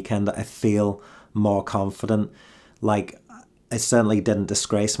at the weekend, I feel more confident. Like, I certainly didn't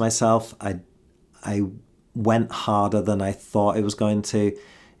disgrace myself. I went harder than I thought I was going to,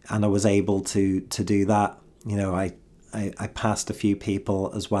 and I was able to do that. You know, I passed a few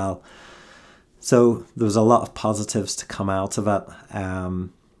people as well. So there was a lot of positives to come out of it.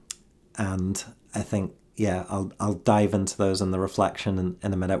 And I think, yeah, I'll dive into those in the reflection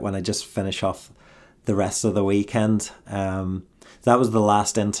in a minute when I just finish off the rest of the weekend. That was the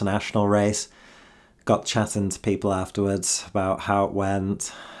last international race. Got chatting to people afterwards about how it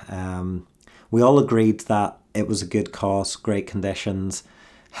went. We all agreed that it was a good course, great conditions,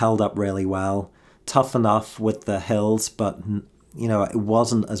 held up really well. Tough enough with the hills, but you know, it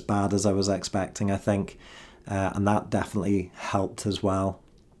wasn't as bad as I was expecting, I think. And that definitely helped as well.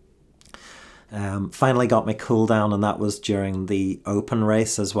 Finally got my cool down, and that was during the open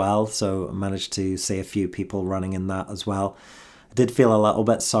race as well. So I managed to see a few people running in that as well. I did feel a little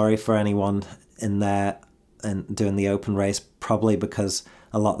bit sorry for anyone in there and doing the open race, probably because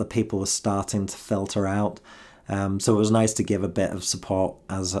a lot of the people were starting to filter out. So it was nice to give a bit of support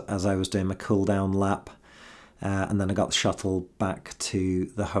as I was doing my cool down lap. And then I got the shuttle back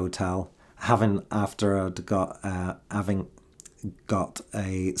to the hotel, having got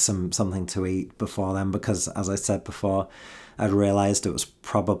something to eat before then, because as I said before, I'd realised it was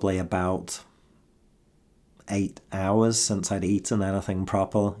probably about 8 hours since I'd eaten anything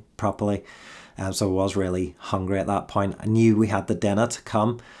properly. So I was really hungry at that point. I knew we had the dinner to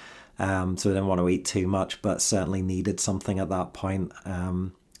come, so I didn't want to eat too much, but certainly needed something at that point.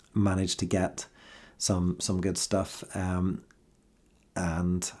 Managed to get some good stuff, and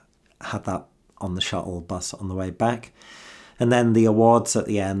had that on the shuttle bus on the way back. And then the awards at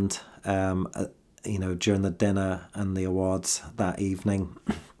the end, during the dinner and the awards that evening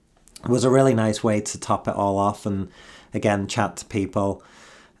was a really nice way to top it all off, and again chat to people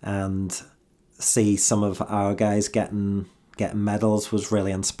and see some of our guys getting medals was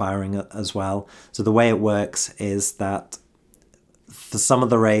really inspiring as well. So the way it works is that for some of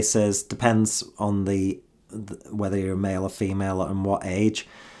the races, depends on whether you're male or female and what age.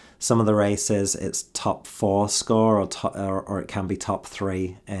 Some of the races it's top 4 score, or it can be top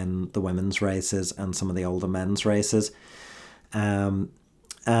 3 in the women's races and some of the older men's races. And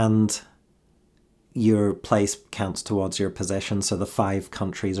your place counts towards your position. So the 5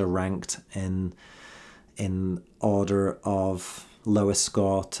 countries are ranked in order of lowest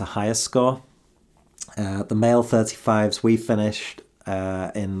score to highest score. The male 35s, we finished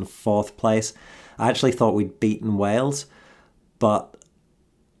in 4th place. I actually thought we'd beaten Wales, but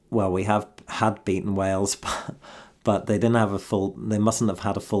we have had beaten Wales, but they didn't have they mustn't have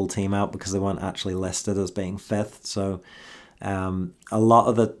had a full team out because they weren't actually listed as being 5th. So a lot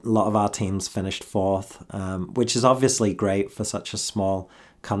of our teams finished 4th, which is obviously great for such a small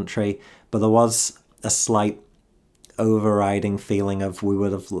country, but there was a slight overriding feeling of we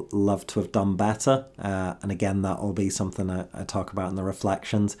would have loved to have done better. And again, that will be something I talk about in the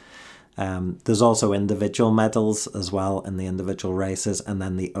reflections. There's also individual medals as well in the individual races, and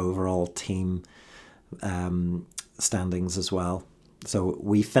then the overall team standings as well. So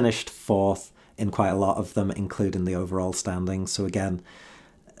we finished 4th in quite a lot of them, including the overall standings. So again,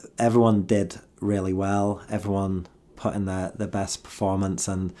 everyone did really well. Everyone put in their best performance,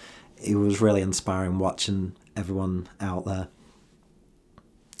 and it was really inspiring watching everyone out there.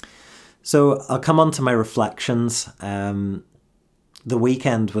 So I'll come on to my reflections. The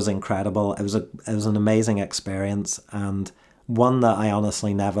weekend was incredible. It was an amazing experience, and one that I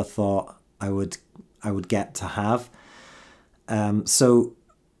honestly never thought I would get to have. So,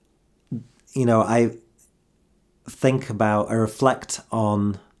 I reflect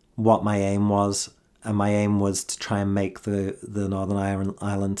on what my aim was, and my aim was to try and make the Northern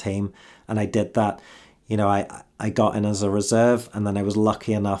Ireland team, and I did that. I got in as a reserve, and then I was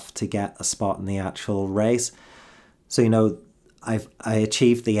lucky enough to get a spot in the actual race. So, I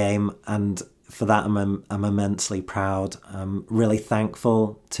achieved the aim, and for that I'm immensely proud. I'm really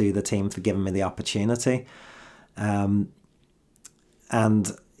thankful to the team for giving me the opportunity. And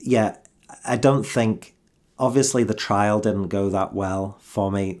yeah, I don't think, obviously the trial didn't go that well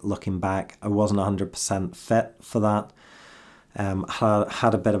for me looking back. I wasn't 100% fit for that.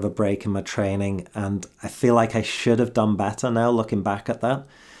 Had a bit of a break in my training, and I feel like I should have done better now looking back at that.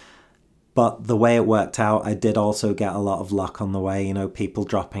 But the way it worked out, I did also get a lot of luck on the way, people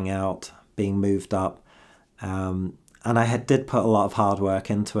dropping out, being moved up. And I did put a lot of hard work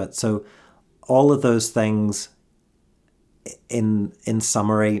into it. So all of those things in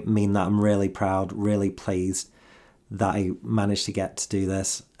summary mean that I'm really proud, really pleased that I managed to get to do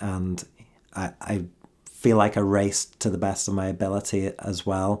this. And I feel like I raced to the best of my ability as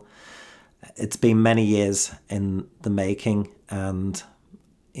well. it's been many years in the making, and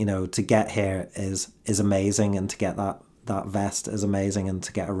to get here is amazing, and to get that vest is amazing, and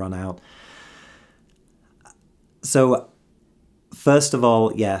to get a run out. So first of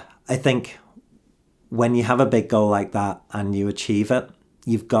all, I think when you have a big goal like that and you achieve it,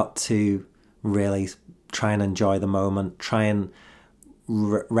 you've got to really try and enjoy the moment, try and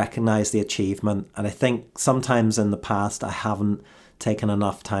recognize the achievement. And I think sometimes in the past I haven't taken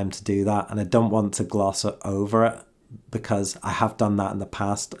enough time to do that, and I don't want to gloss over it, because I have done that in the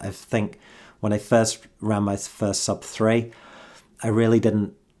past. I think when I first ran my first sub 3, I really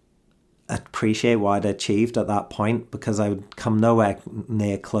didn't appreciate what I'd achieved at that point, because I would come nowhere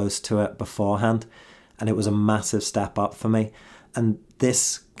near close to it beforehand, and it was a massive step up for me. And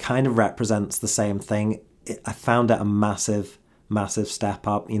this kind of represents the same thing. I found it a massive step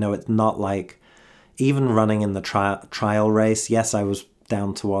up. It's not like even running in the trial race. Yes, I was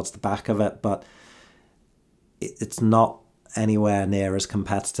down towards the back of it, but it's not anywhere near as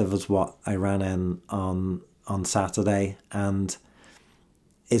competitive as what I ran in on Saturday. And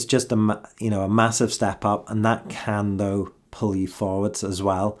it's just a massive step up, and that can, though, pull you forwards as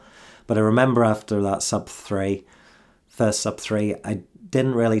well. But I remember after that first sub 3, I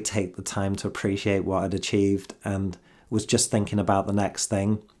didn't really take the time to appreciate what I'd achieved, and was just thinking about the next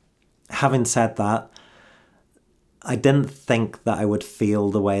thing. Having said that, I didn't think that I would feel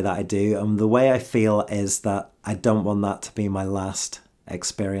the way that I do. And the way I feel is that I don't want that to be my last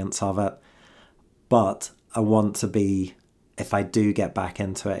experience of it. But I want to be, if I do get back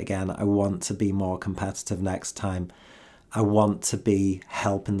into it again, I want to be more competitive next time. I want to be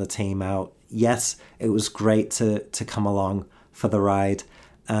helping the team out. Yes, it was great to come along for the ride,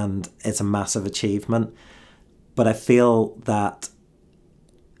 and it's a massive achievement. But I feel that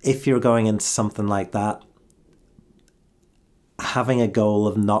if you're going into something like that, having a goal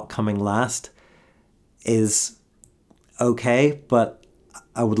of not coming last is okay, but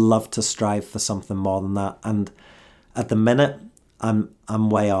I would love to strive for something more than that. And at the minute, I'm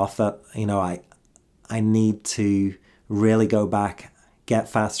way off it. I need to really go back, get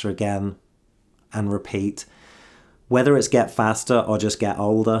faster again, and repeat. Whether it's get faster or just get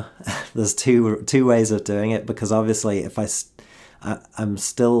older, there's two ways of doing it, because obviously if I'm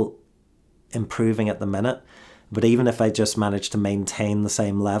still improving at the minute, but even if I just manage to maintain the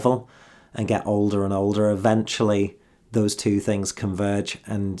same level and get older and older, eventually those two things converge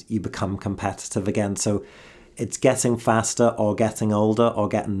and you become competitive again. So it's getting faster or getting older or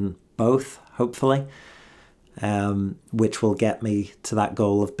getting both, hopefully, which will get me to that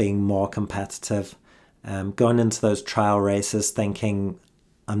goal of being more competitive. Going into those trial races thinking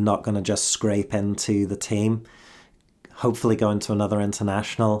I'm not going to just scrape into the team, hopefully going to another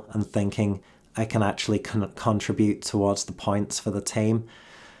international and thinking I can actually contribute towards the points for the team.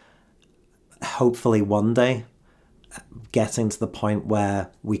 Hopefully one day getting to the point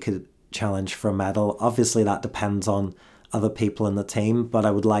where we could challenge for a medal. Obviously that depends on other people in the team, but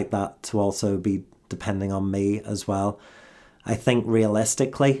I would like that to also be depending on me as well. I think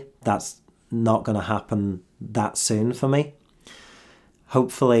realistically that's not going to happen that soon for me.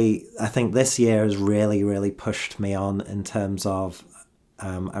 Hopefully, I think this year has really, really pushed me on in terms of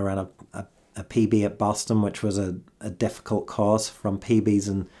I ran a PB at Boston, which was a difficult course, from PBs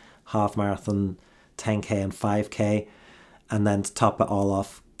in half marathon, 10k and 5k, and then to top it all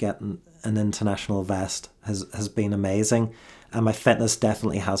off, getting an international vest has been amazing. And my fitness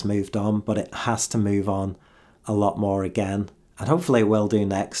definitely has moved on, but it has to move on a lot more again, and hopefully it will do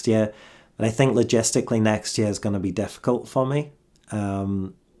next year. But I think logistically next year is going to be difficult for me,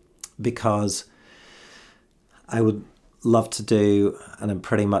 because I would love to do, and I'm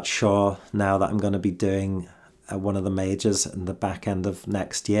pretty much sure now that I'm going to be doing one of the majors in the back end of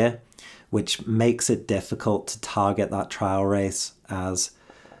next year, which makes it difficult to target that trial race as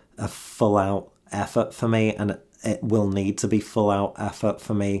a full out effort for me, and it will need to be full out effort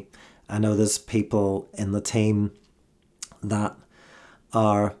for me. I know there's people in the team that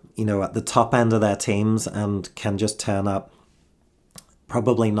are, at the top end of their teams and can just turn up,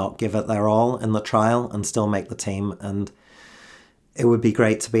 probably not give it their all in the trial and still make the team. And it would be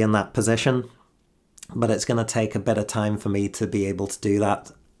great to be in that position, but it's going to take a bit of time for me to be able to do that.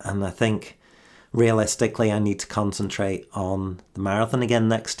 And I think realistically, I need to concentrate on the marathon again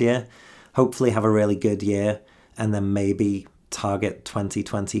next year, hopefully have a really good year, and then maybe target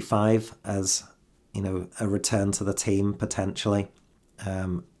 2025 as, a return to the team potentially,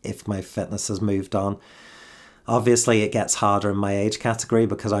 if my fitness has moved on. Obviously, it gets harder in my age category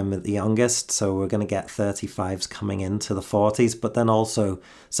because I'm the youngest, so we're going to get 35s coming into the 40s, but then also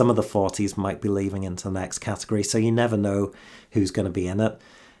some of the 40s might be leaving into the next category, so you never know who's going to be in it.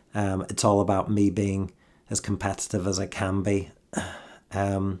 It's all about me being as competitive as I can be.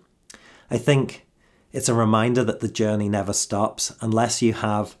 I think it's a reminder that the journey never stops unless you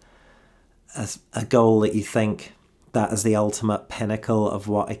have a goal that you think that is the ultimate pinnacle of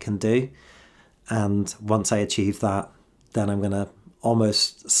what I can do. And once I achieve that, then I'm going to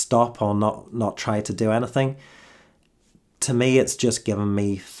almost stop or not try to do anything. To me, it's just given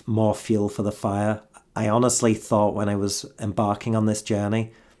me more fuel for the fire. I honestly thought when I was embarking on this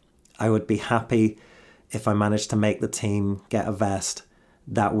journey, I would be happy if I managed to make the team get a vest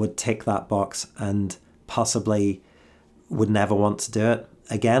that would tick that box and possibly would never want to do it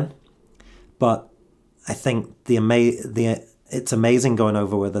again. But I think it's amazing going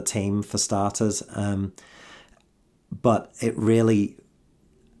over with a team for starters. But it really,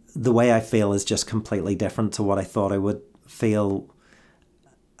 the way I feel is just completely different to what I thought I would feel.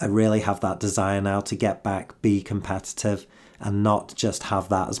 I really have that desire now to get back, be competitive, and not just have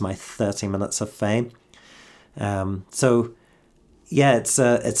that as my 30 minutes of fame. So yeah, it's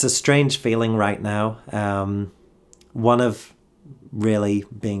a strange feeling right now. One of really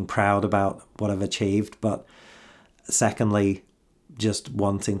being proud about what I've achieved, but secondly, just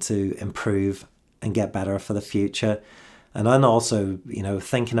wanting to improve and get better for the future. And then also,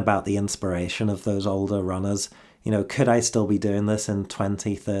 thinking about the inspiration of those older runners. Could I still be doing this in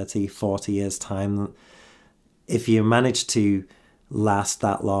 20, 30, 40 years' time? If you manage to last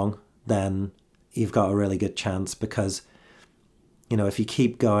that long, then you've got a really good chance because, if you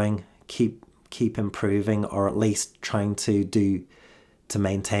keep going, keep improving, or at least trying to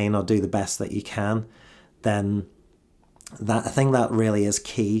maintain or do the best that you can, then I think that really is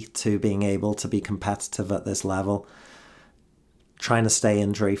key to being able to be competitive at this level. Trying to stay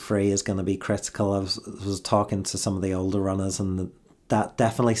injury free is going to be critical. I was talking to some of the older runners, and that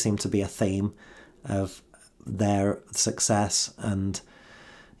definitely seemed to be a theme of their success and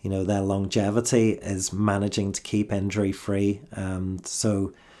their longevity is managing to keep injury free.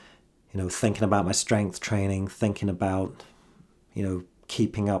 So thinking about my strength training, thinking about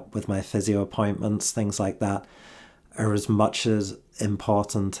keeping up with my physio appointments, things like that are as much as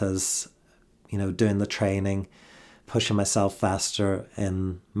important as doing the training, pushing myself faster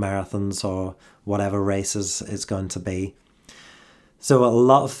in marathons or whatever races it's going to be. So a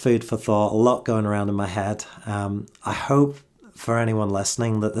lot of food for thought, a lot going around in my head. I hope for anyone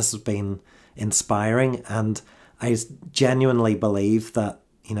listening that this has been inspiring, and I genuinely believe that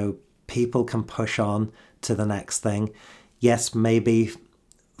people can push on to the next thing. Yes, maybe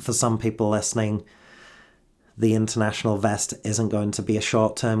for some people listening, the international vest isn't going to be a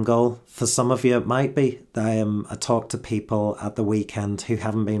short-term goal. For some of you, it might be. I talked to people at the weekend who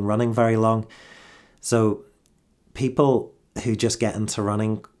haven't been running very long. So people who just get into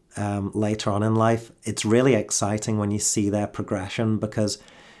running later on in life, it's really exciting when you see their progression because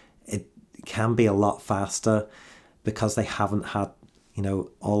it can be a lot faster because they haven't had,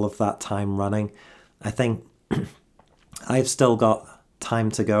 all of that time running. I think I've still got time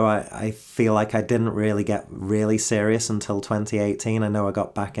to go. I feel like I didn't really get really serious until 2018. I know I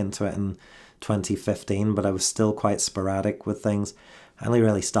got back into it in 2015, but I was still quite sporadic with things. I only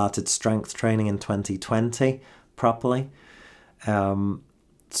really started strength training in 2020 properly.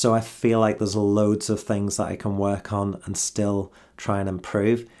 So I feel like there's loads of things that I can work on and still try and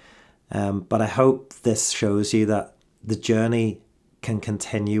improve. But I hope this shows you that the journey can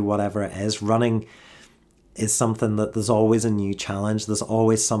continue whatever it is. Running is something that there's always a new challenge. There's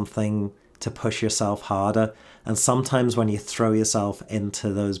always something to push yourself harder. And sometimes when you throw yourself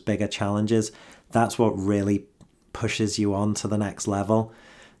into those bigger challenges, that's what really pushes you on to the next level.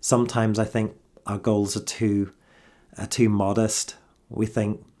 Sometimes I think our goals are too modest. We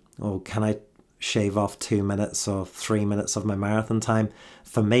think, oh, can I shave off 2 minutes or 3 minutes of my marathon time?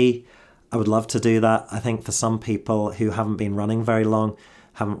 For me, I would love to do that. I think for some people who haven't been running very long,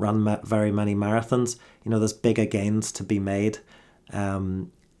 haven't run very many marathons, there's bigger gains to be made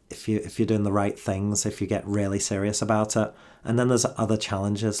if you're doing the right things, if you get really serious about it. And then there's other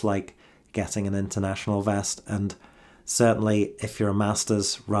challenges like getting an international vest, and certainly if you're a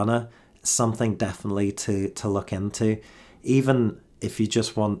masters runner, something definitely to look into. Even if you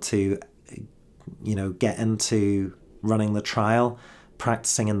just want to get into running the trial,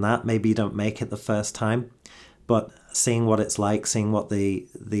 practicing in that, maybe you don't make it the first time, but seeing what it's like, seeing what the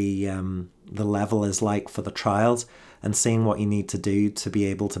level is like for the trials, and seeing what you need to do to be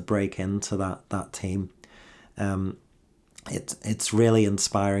able to break into that team. It's really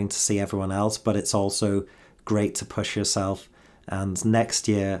inspiring to see everyone else, but it's also great to push yourself. And next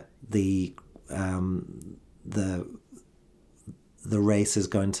year, the race is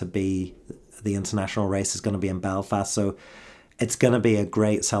going to be, the international race is going to be in Belfast. So it's going to be a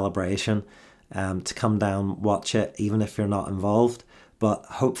great celebration to come down, watch it, even if you're not involved. But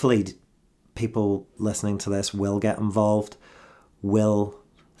hopefully people listening to this will get involved, will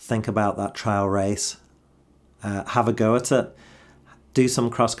think about that trial race, have a go at it, do some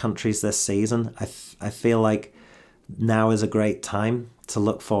cross countries this season. I feel like now is a great time to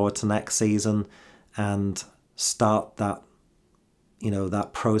look forward to next season and start that,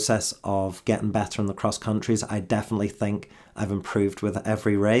 that process of getting better in the cross countries. I definitely think I've improved with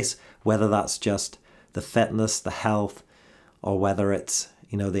every race, whether that's just the fitness, the health, or whether it's,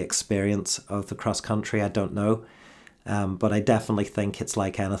 the experience of the cross country. I don't know. But I definitely think it's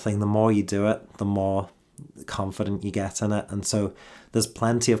like anything. The more you do it, the more confident you get in it. And so there's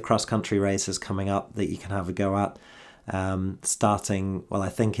plenty of cross country races coming up that you can have a go at. Starting, I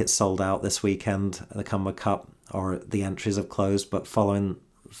think it's sold out this weekend, the Cumber Cup, or the entries have closed, but following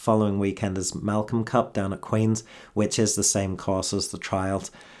weekend is Malcolm Cup down at Queen's, which is the same course as the trials.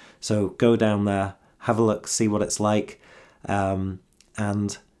 So go down there, have a look, see what it's like,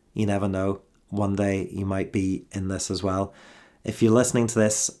 and you never know, one day you might be in this as well. If you're listening to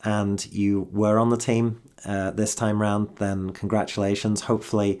this and you were on the team this time round, then congratulations.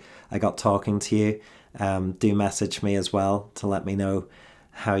 Hopefully I got talking to you. Do message me as well to let me know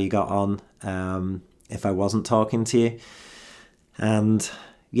how you got on if I wasn't talking to you. And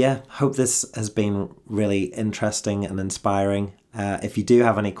hope this has been really interesting and inspiring. If you do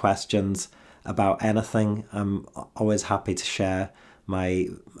have any questions about anything, I'm always happy to share my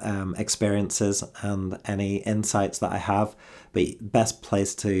experiences and any insights that I have. But best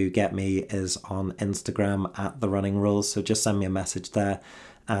place to get me is on Instagram at The Running Rules. So just send me a message there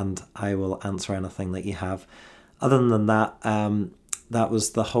and I will answer anything that you have. Other than that, that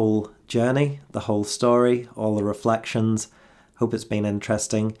was the whole journey, the whole story, all the reflections. Hope it's been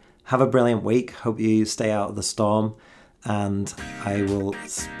interesting. Have a brilliant week. Hope you stay out of the storm, and I will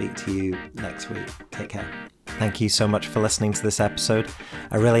speak to you next week. Take care. Thank you so much for listening to this episode.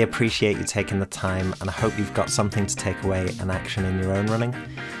 I really appreciate you taking the time, and I hope you've got something to take away and action in your own running.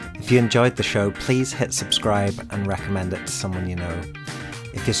 If you enjoyed the show, please hit subscribe and recommend it to someone you know.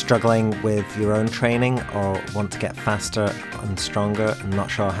 If you're struggling with your own training or want to get faster and stronger and not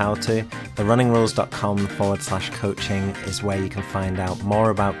sure how to, therunningroles.com/coaching is where you can find out more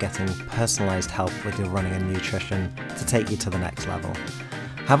about getting personalised help with your running and nutrition to take you to the next level.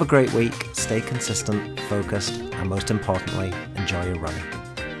 Have a great week, stay consistent, focused, and most importantly, enjoy your running.